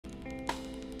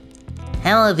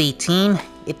Hello V-Team,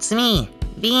 it's me,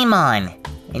 Veemon,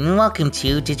 and welcome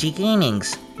to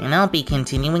DigiGamings, and I'll be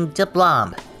continuing to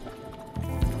Blob.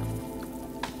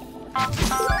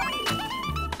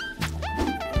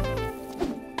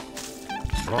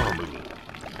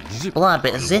 Blob,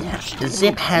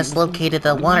 Zip has located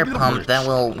a water pump that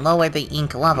will lower the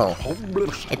ink level.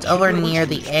 It's over near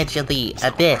the edge of the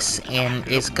abyss, and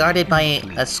is guarded by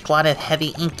a squad of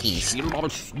heavy inkies.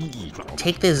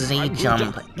 Take the Z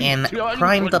jump, and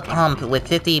prime the pump with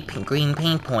 50 green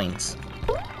paint points.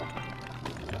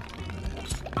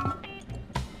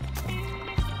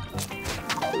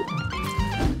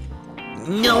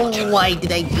 No, why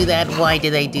did I do that? Why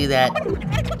did I do that?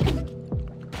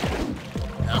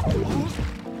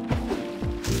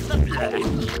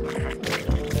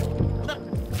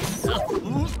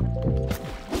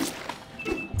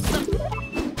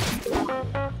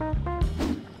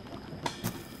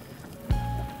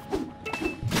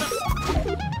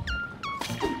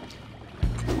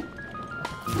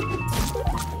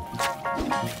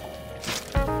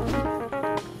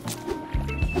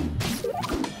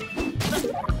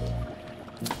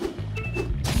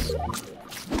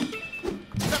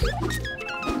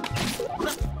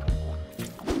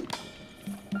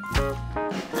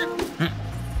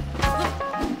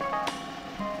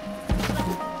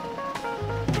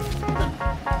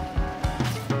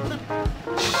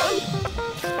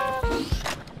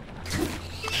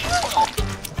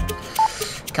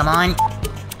 Come on.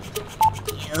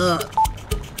 Ugh.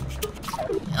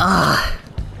 Ugh.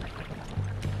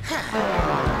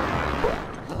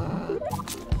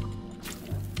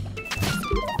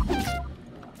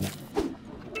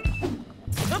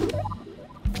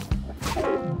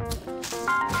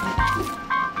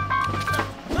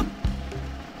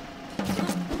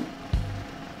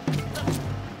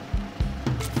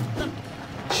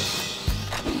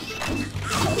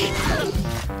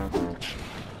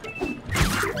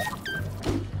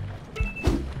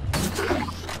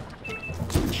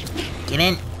 Get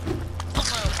in.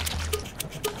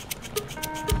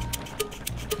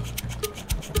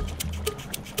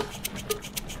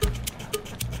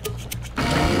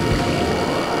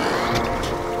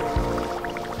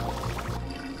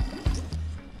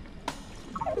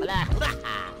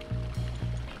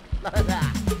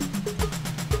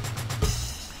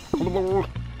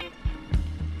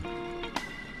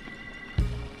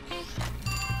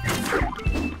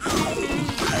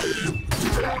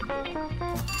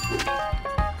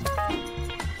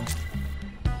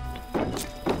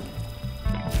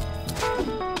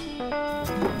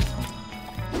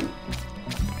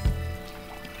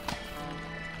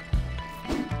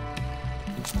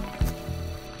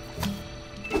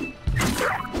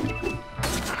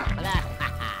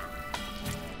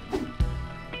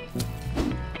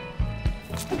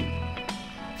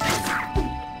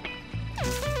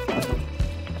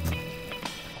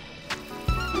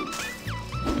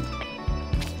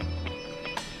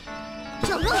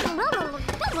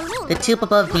 The tube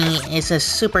above me is a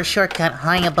super shortcut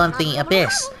high above the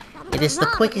abyss. It is the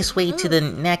quickest way to the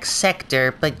next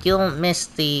sector, but you'll miss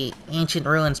the ancient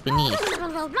ruins beneath.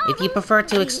 If you prefer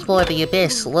to explore the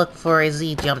abyss, look for a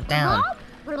Z jump down.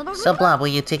 So Blob, will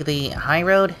you take the high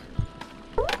road?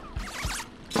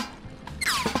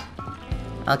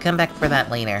 I'll come back for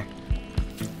that later.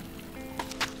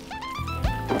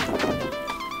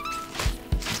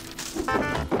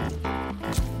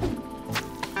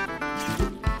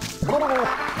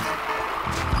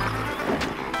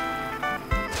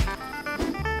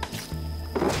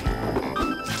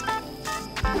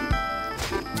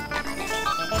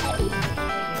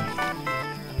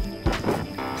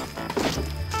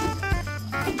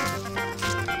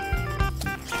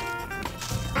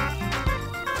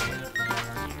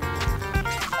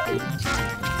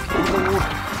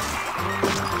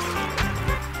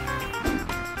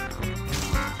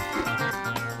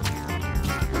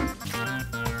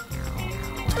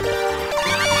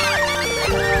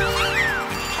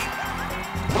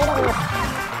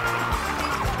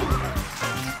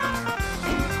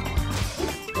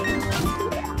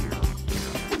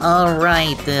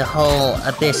 Alright, the whole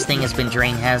abyss thing has been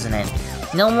drained, hasn't it?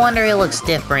 No wonder it looks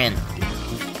different.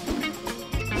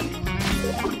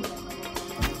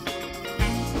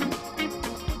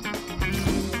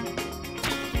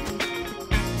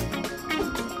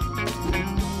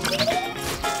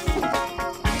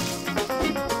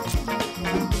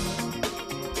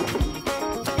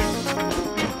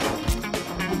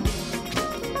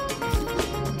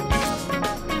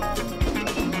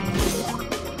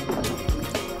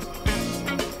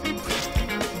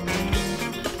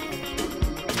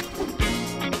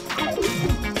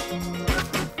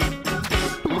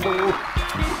 Blob.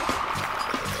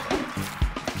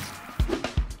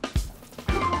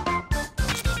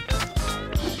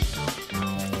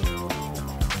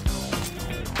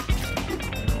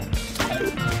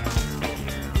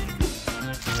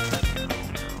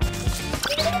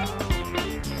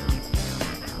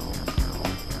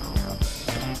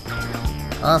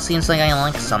 Well, it seems like I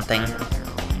like something.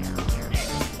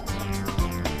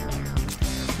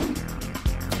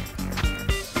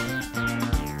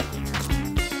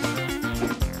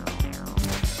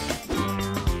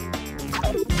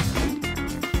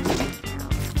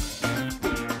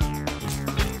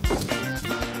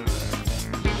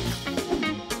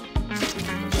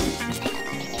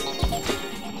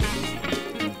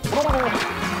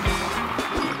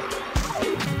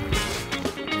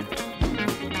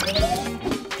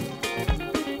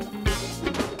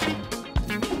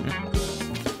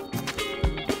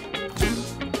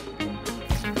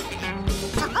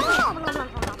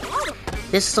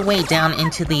 This is the way down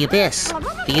into the Abyss.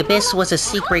 The Abyss was a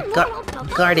secret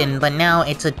garden, but now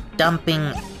it's a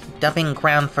dumping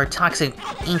ground for toxic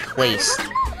ink waste.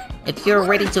 If you're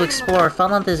ready to explore,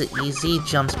 follow the easy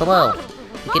jumps below.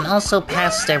 You can also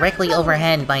pass directly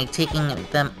overhead by taking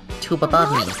them tube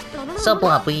above me. So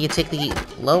Blob, will you take the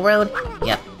low road?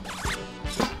 Yep.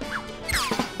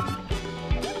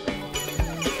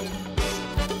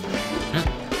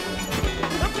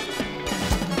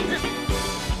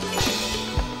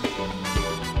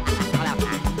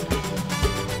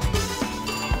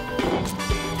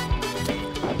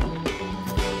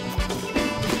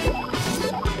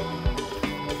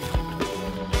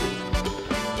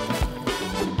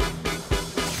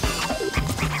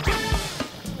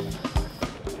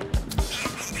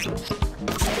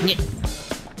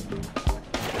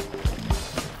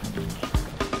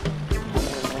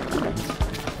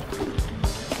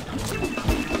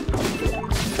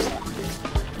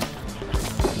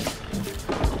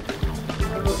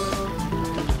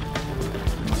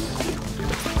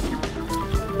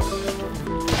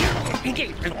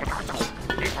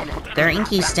 There are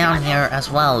Inkies down here as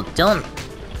well. Don't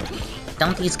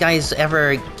these guys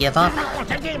ever give up?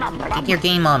 Get your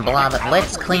game on, Blob.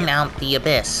 Let's clean out the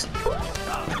Abyss.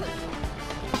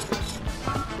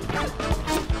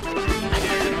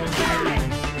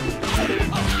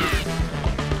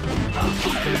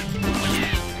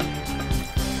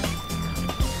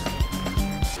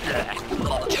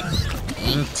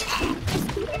 Inked.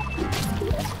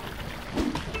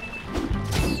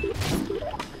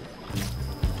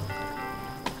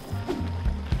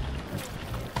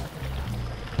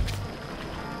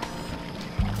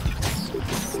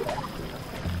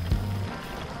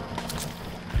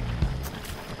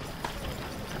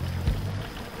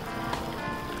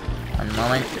 One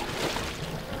moment.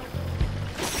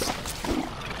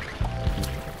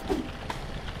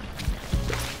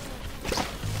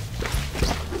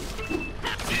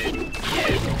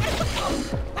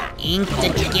 Inked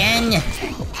again!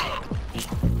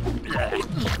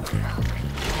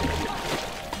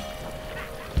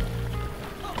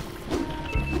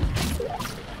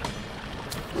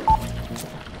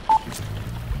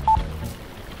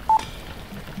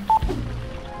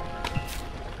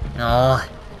 No.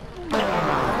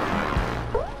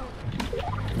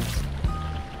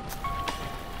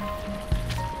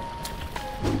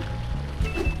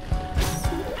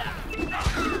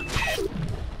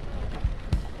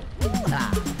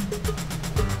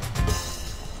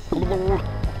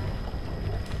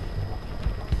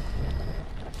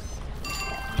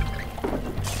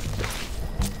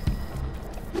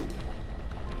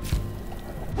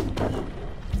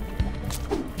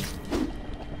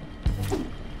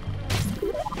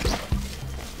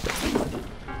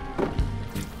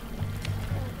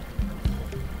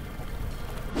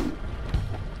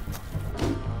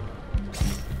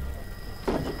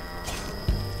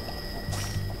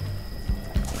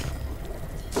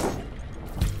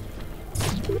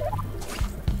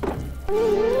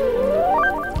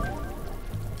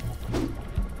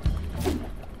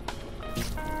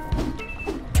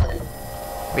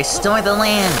 Restore the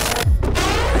land!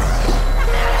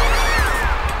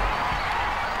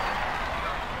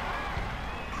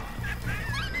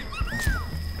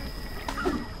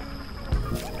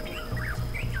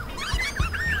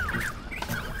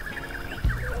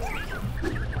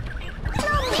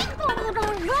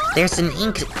 There's an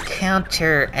ink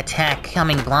counter-attack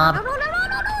coming, Blob.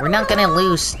 We're not gonna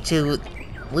lose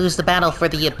the battle for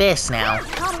the Abyss now.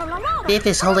 Biff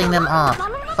is holding them off.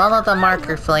 Follow the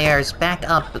marker flares back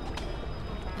up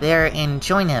there and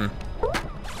join him.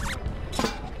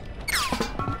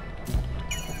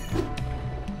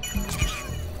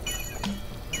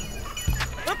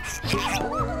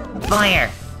 Fire!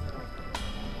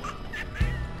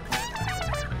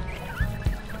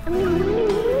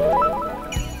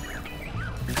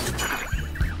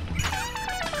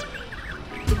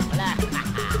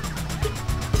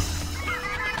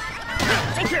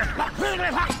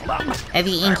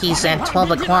 Heavy Inkies at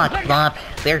 12 o'clock, Blob.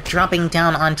 They're dropping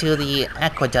down onto the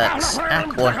aqueducts.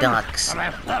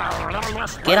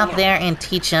 Get up there and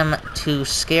teach them to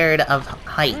scared of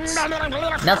heights.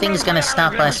 Nothing's gonna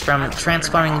stop us from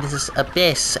transforming this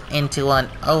abyss into an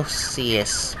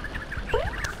Oasis.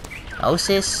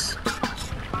 Oasis?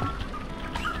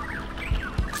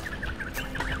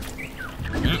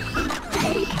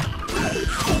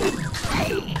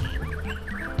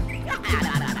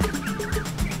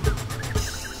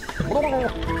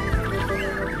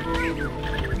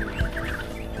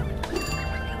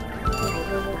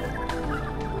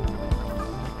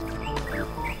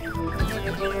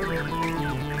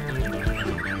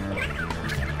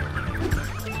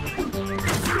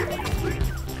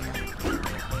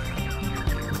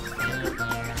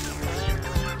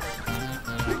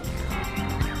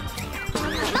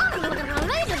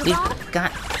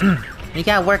 We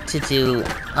got work to do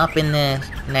up in the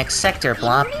next sector,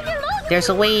 Blob. There's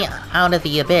a way out of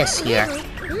the abyss here.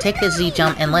 Take the Z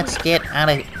jump and let's get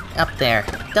up there.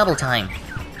 Double time.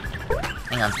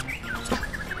 Hang on.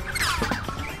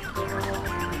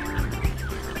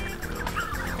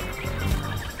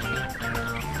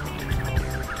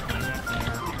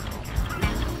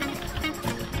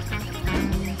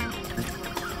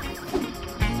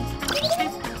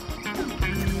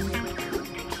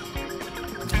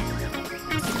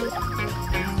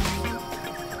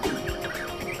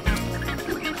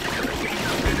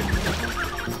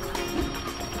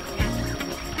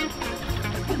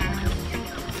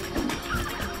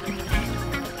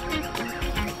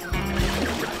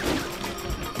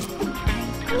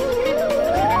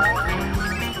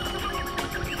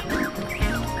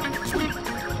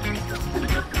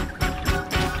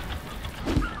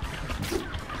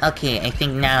 Okay, I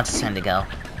think now it's time to go.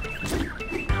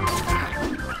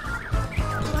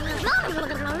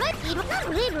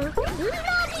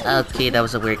 Okay, that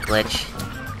was a weird glitch.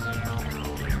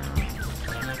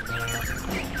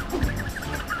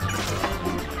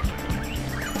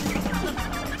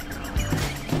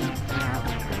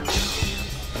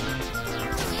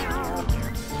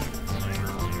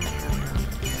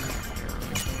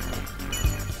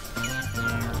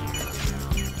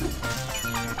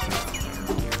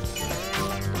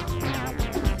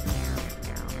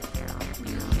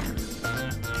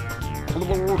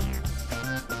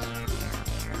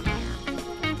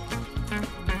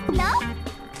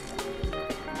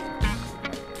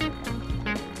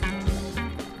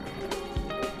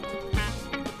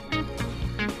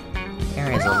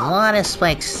 There is a lot of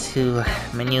spikes to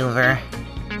maneuver.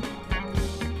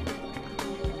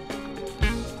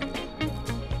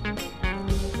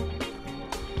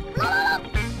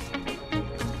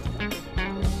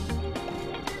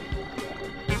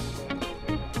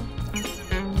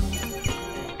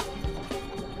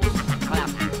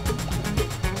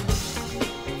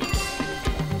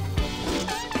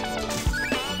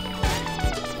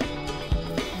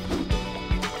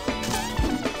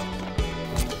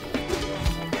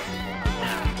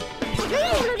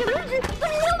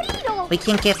 We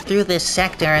can't get through this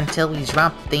sector until we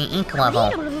drop the ink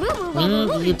level. We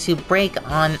need you to break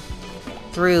on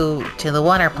through to the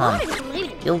water pump.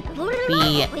 You'll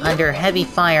be under heavy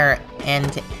fire,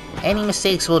 and any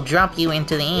mistakes will drop you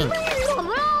into the ink.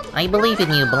 I believe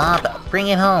in you, Blob. Bring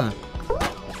it home.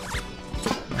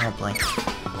 Oh boy.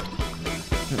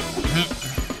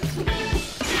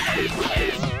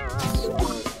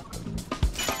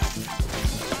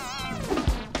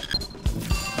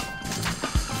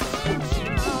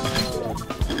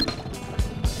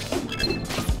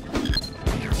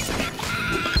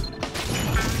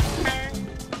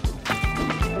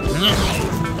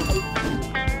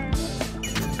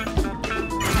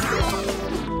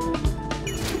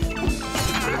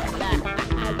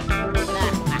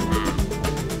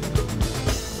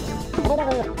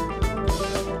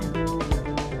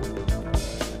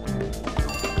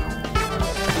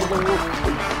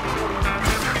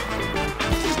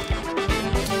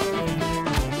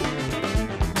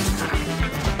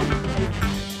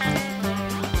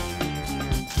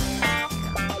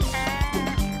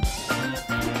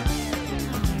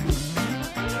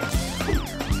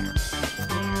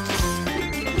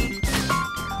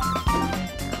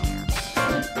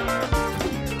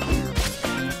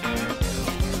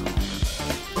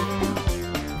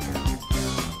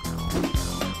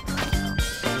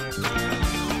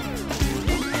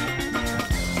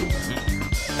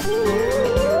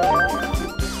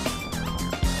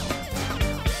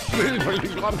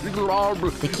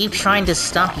 They keep trying to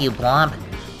stop you, Blob.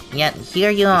 Yet here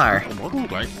you are.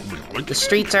 The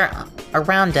streets are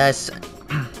around us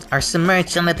are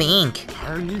submerged under the ink.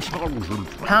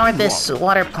 Power this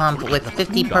water pump with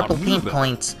 50 purple paint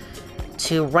points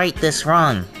to right this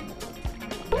wrong.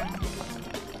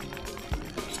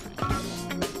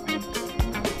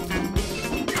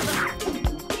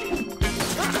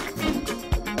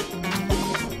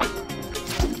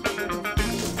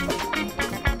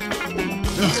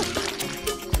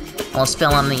 I'll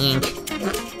spill on the ink.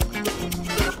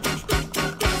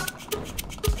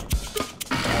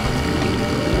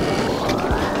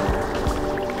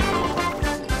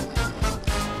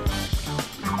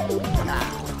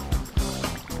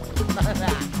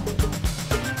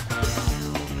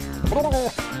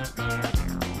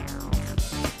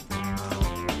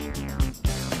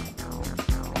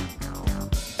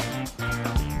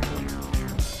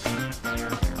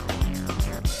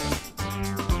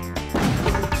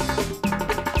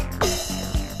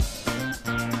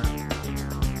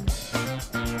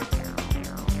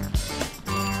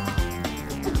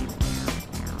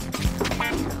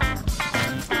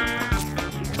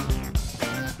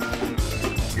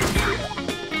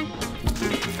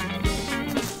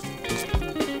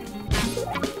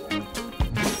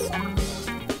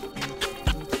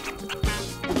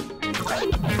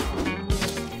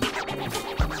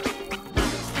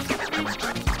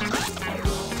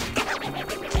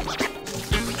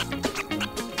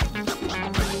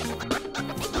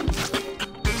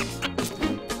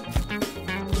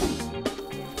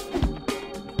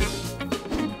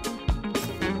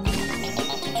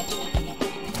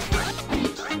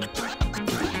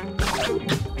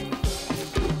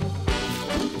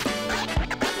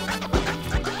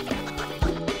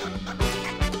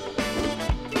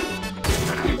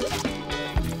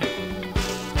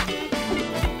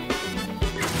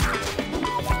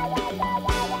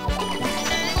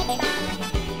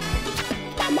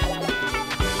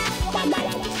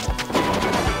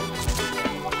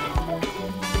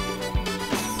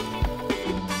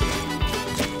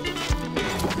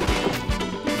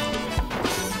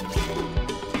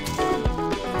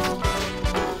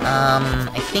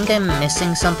 I think I'm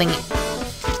missing something.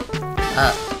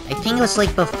 I think it was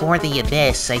like before the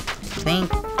abyss. I think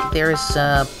there's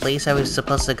a place I was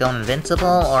supposed to go invincible,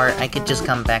 or I could just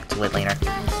come back to it later.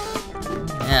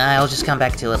 I'll just come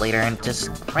back to it later, and just...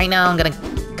 right now I'm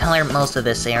gonna color most of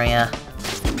this area.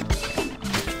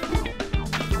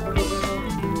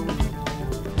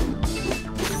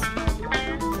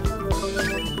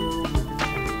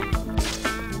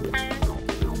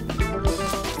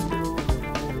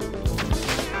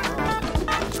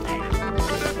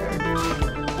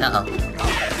 Uh-oh.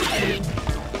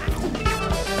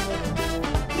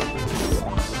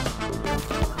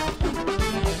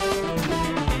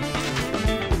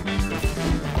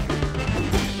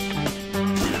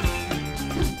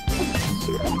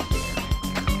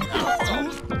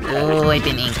 Oh, I've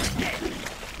been inked.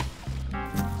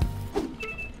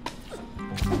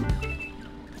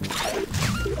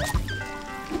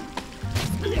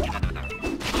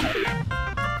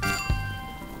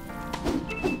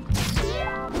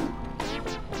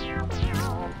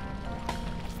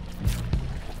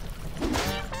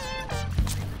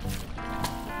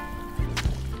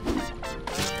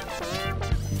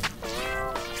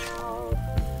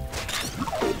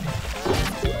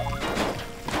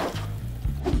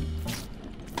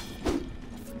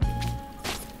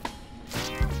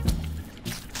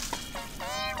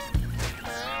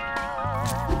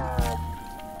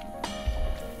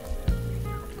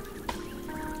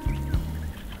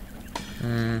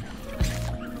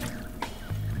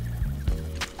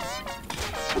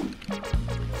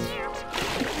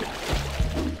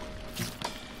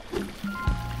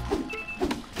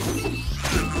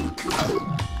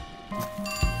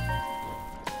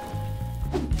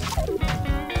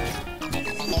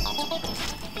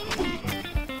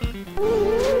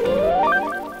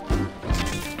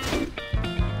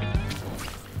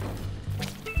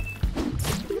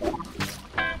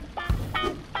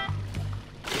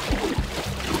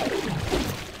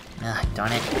 Ah,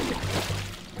 darn it.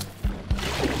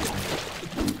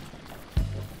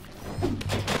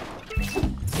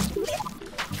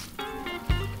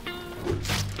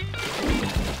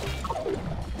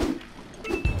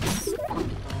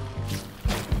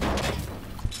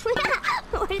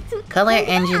 Color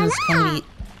engines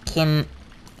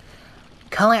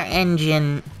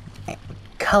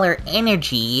color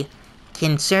energy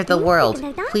can serve the world.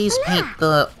 Please paint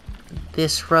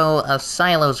this row of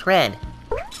silos red.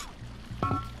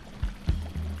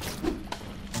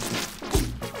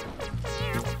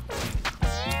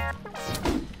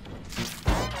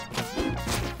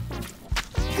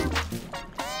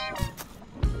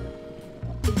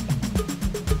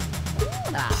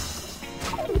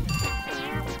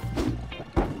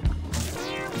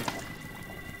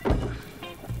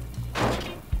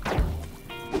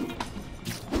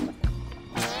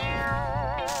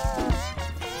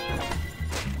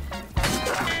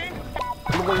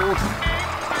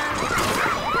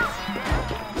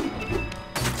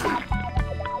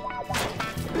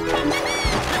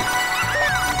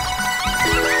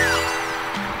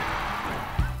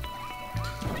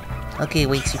 Okay,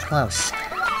 way too close.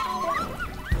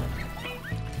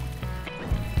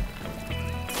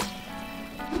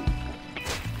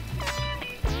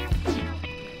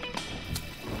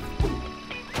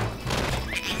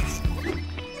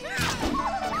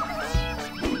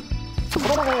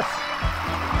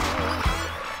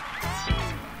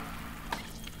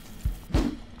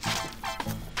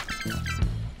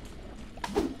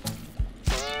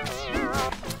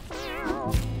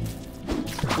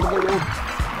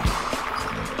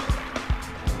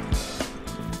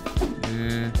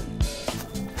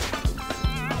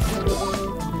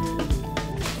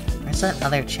 Where's that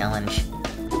other challenge?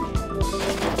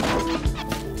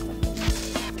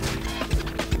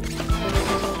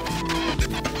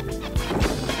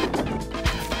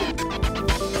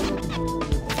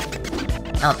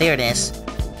 Oh, there it is.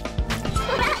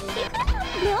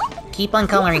 Keep on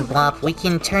coloring, Blob. We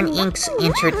can turn Ink's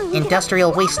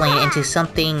industrial wasteland into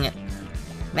something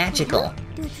magical.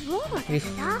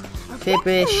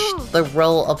 Refurbish the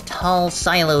row of tall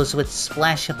silos with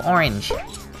splash of orange.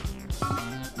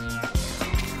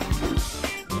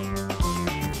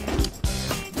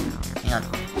 Hang on.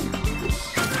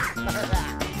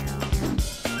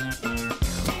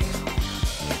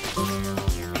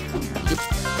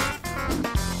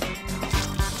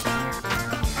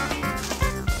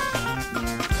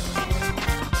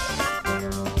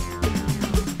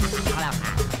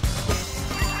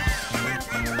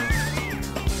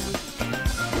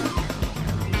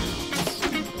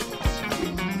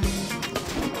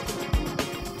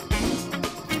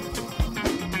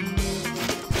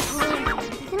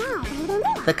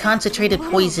 The concentrated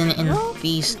poison in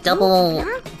these double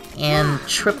and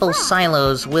triple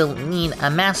silos will need a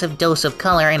massive dose of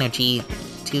color energy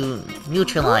to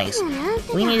neutralize.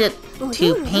 We need it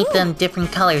to paint them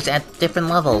different colors at different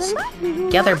levels.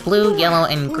 Gather blue, yellow,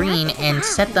 and green and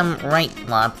set them right,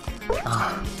 Blob.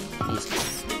 Oh, jeez.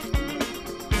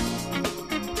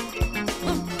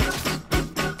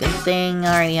 Good thing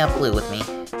I already have blue with me.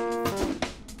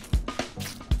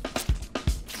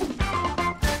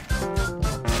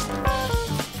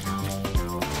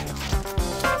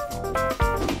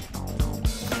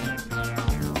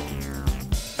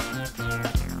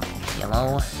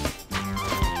 Yellow.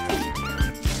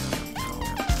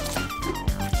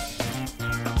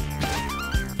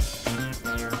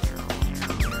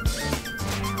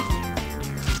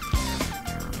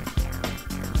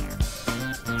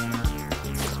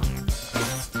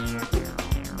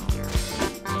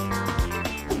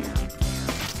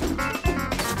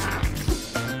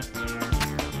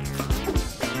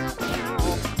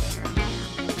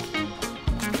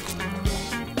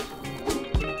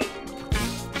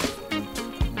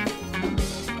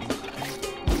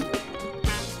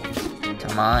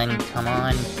 Come on, come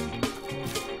on.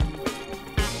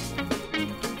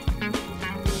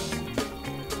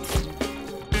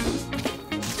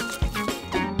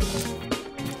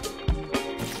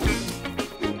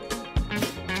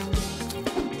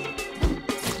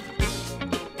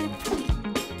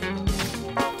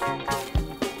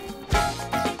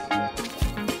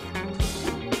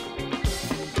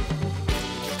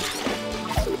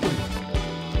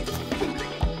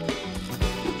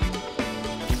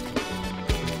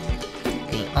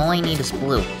 All I need is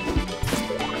blue.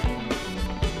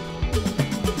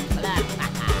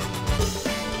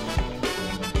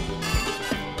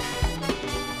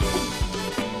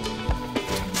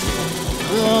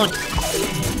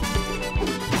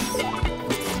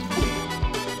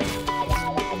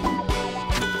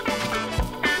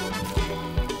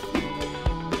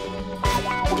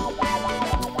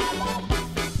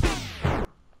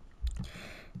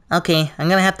 Okay, I'm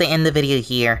gonna have to end the video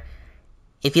here.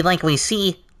 If you like what you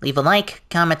see, leave a like,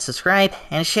 comment, subscribe,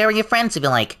 and share with your friends if you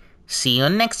like. See you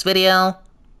in the next video!